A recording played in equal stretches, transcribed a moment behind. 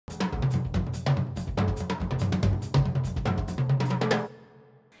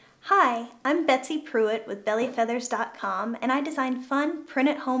Hi, I'm Betsy Pruitt with bellyfeathers.com and I design fun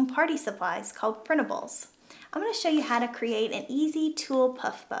print-at-home party supplies called printables. I'm going to show you how to create an easy tulle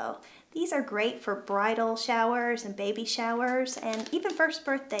puff bow. These are great for bridal showers and baby showers and even first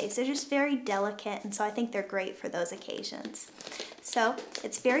birthdays. They're just very delicate, and so I think they're great for those occasions. So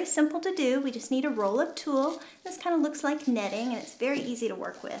it's very simple to do. We just need a roll of tulle. This kind of looks like netting and it's very easy to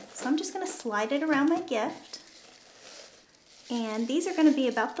work with. So I'm just going to slide it around my gift. And these are going to be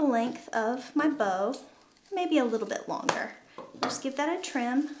about the length of my bow, maybe a little bit longer. Just give that a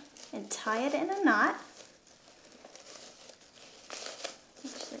trim and tie it in a knot.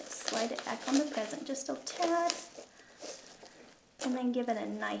 Actually, slide it back on the present just a tad, and then give it a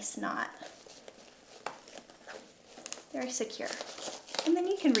nice knot. Very secure. And then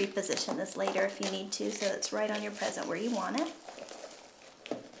you can reposition this later if you need to, so it's right on your present where you want it.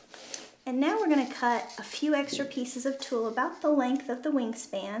 And now we're going to cut a few extra pieces of tulle about the length of the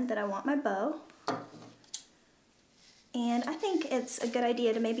wingspan that I want my bow. And I think it's a good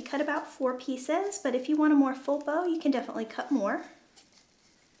idea to maybe cut about 4 pieces, but if you want a more full bow, you can definitely cut more.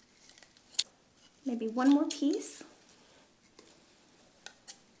 Maybe one more piece.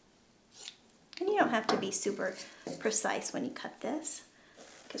 And you don't have to be super precise when you cut this,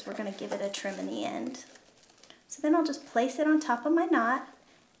 because we're going to give it a trim in the end. So then I'll just place it on top of my knot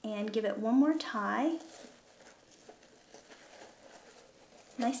and give it one more tie.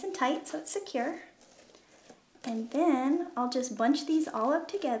 Nice and tight so it's secure. And then I'll just bunch these all up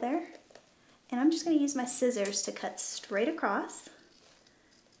together, and I'm just going to use my scissors to cut straight across.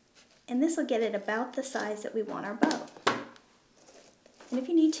 And this will get it about the size that we want our bow. And if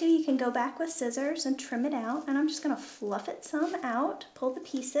you need to, you can go back with scissors and trim it out. And I'm just going to fluff it some out, pull the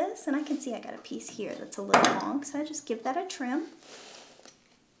pieces, and I can see I got a piece here that's a little long, so I just give that a trim.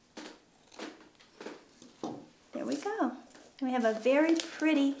 There we go. We have a very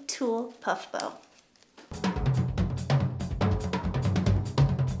pretty tulle puff bow.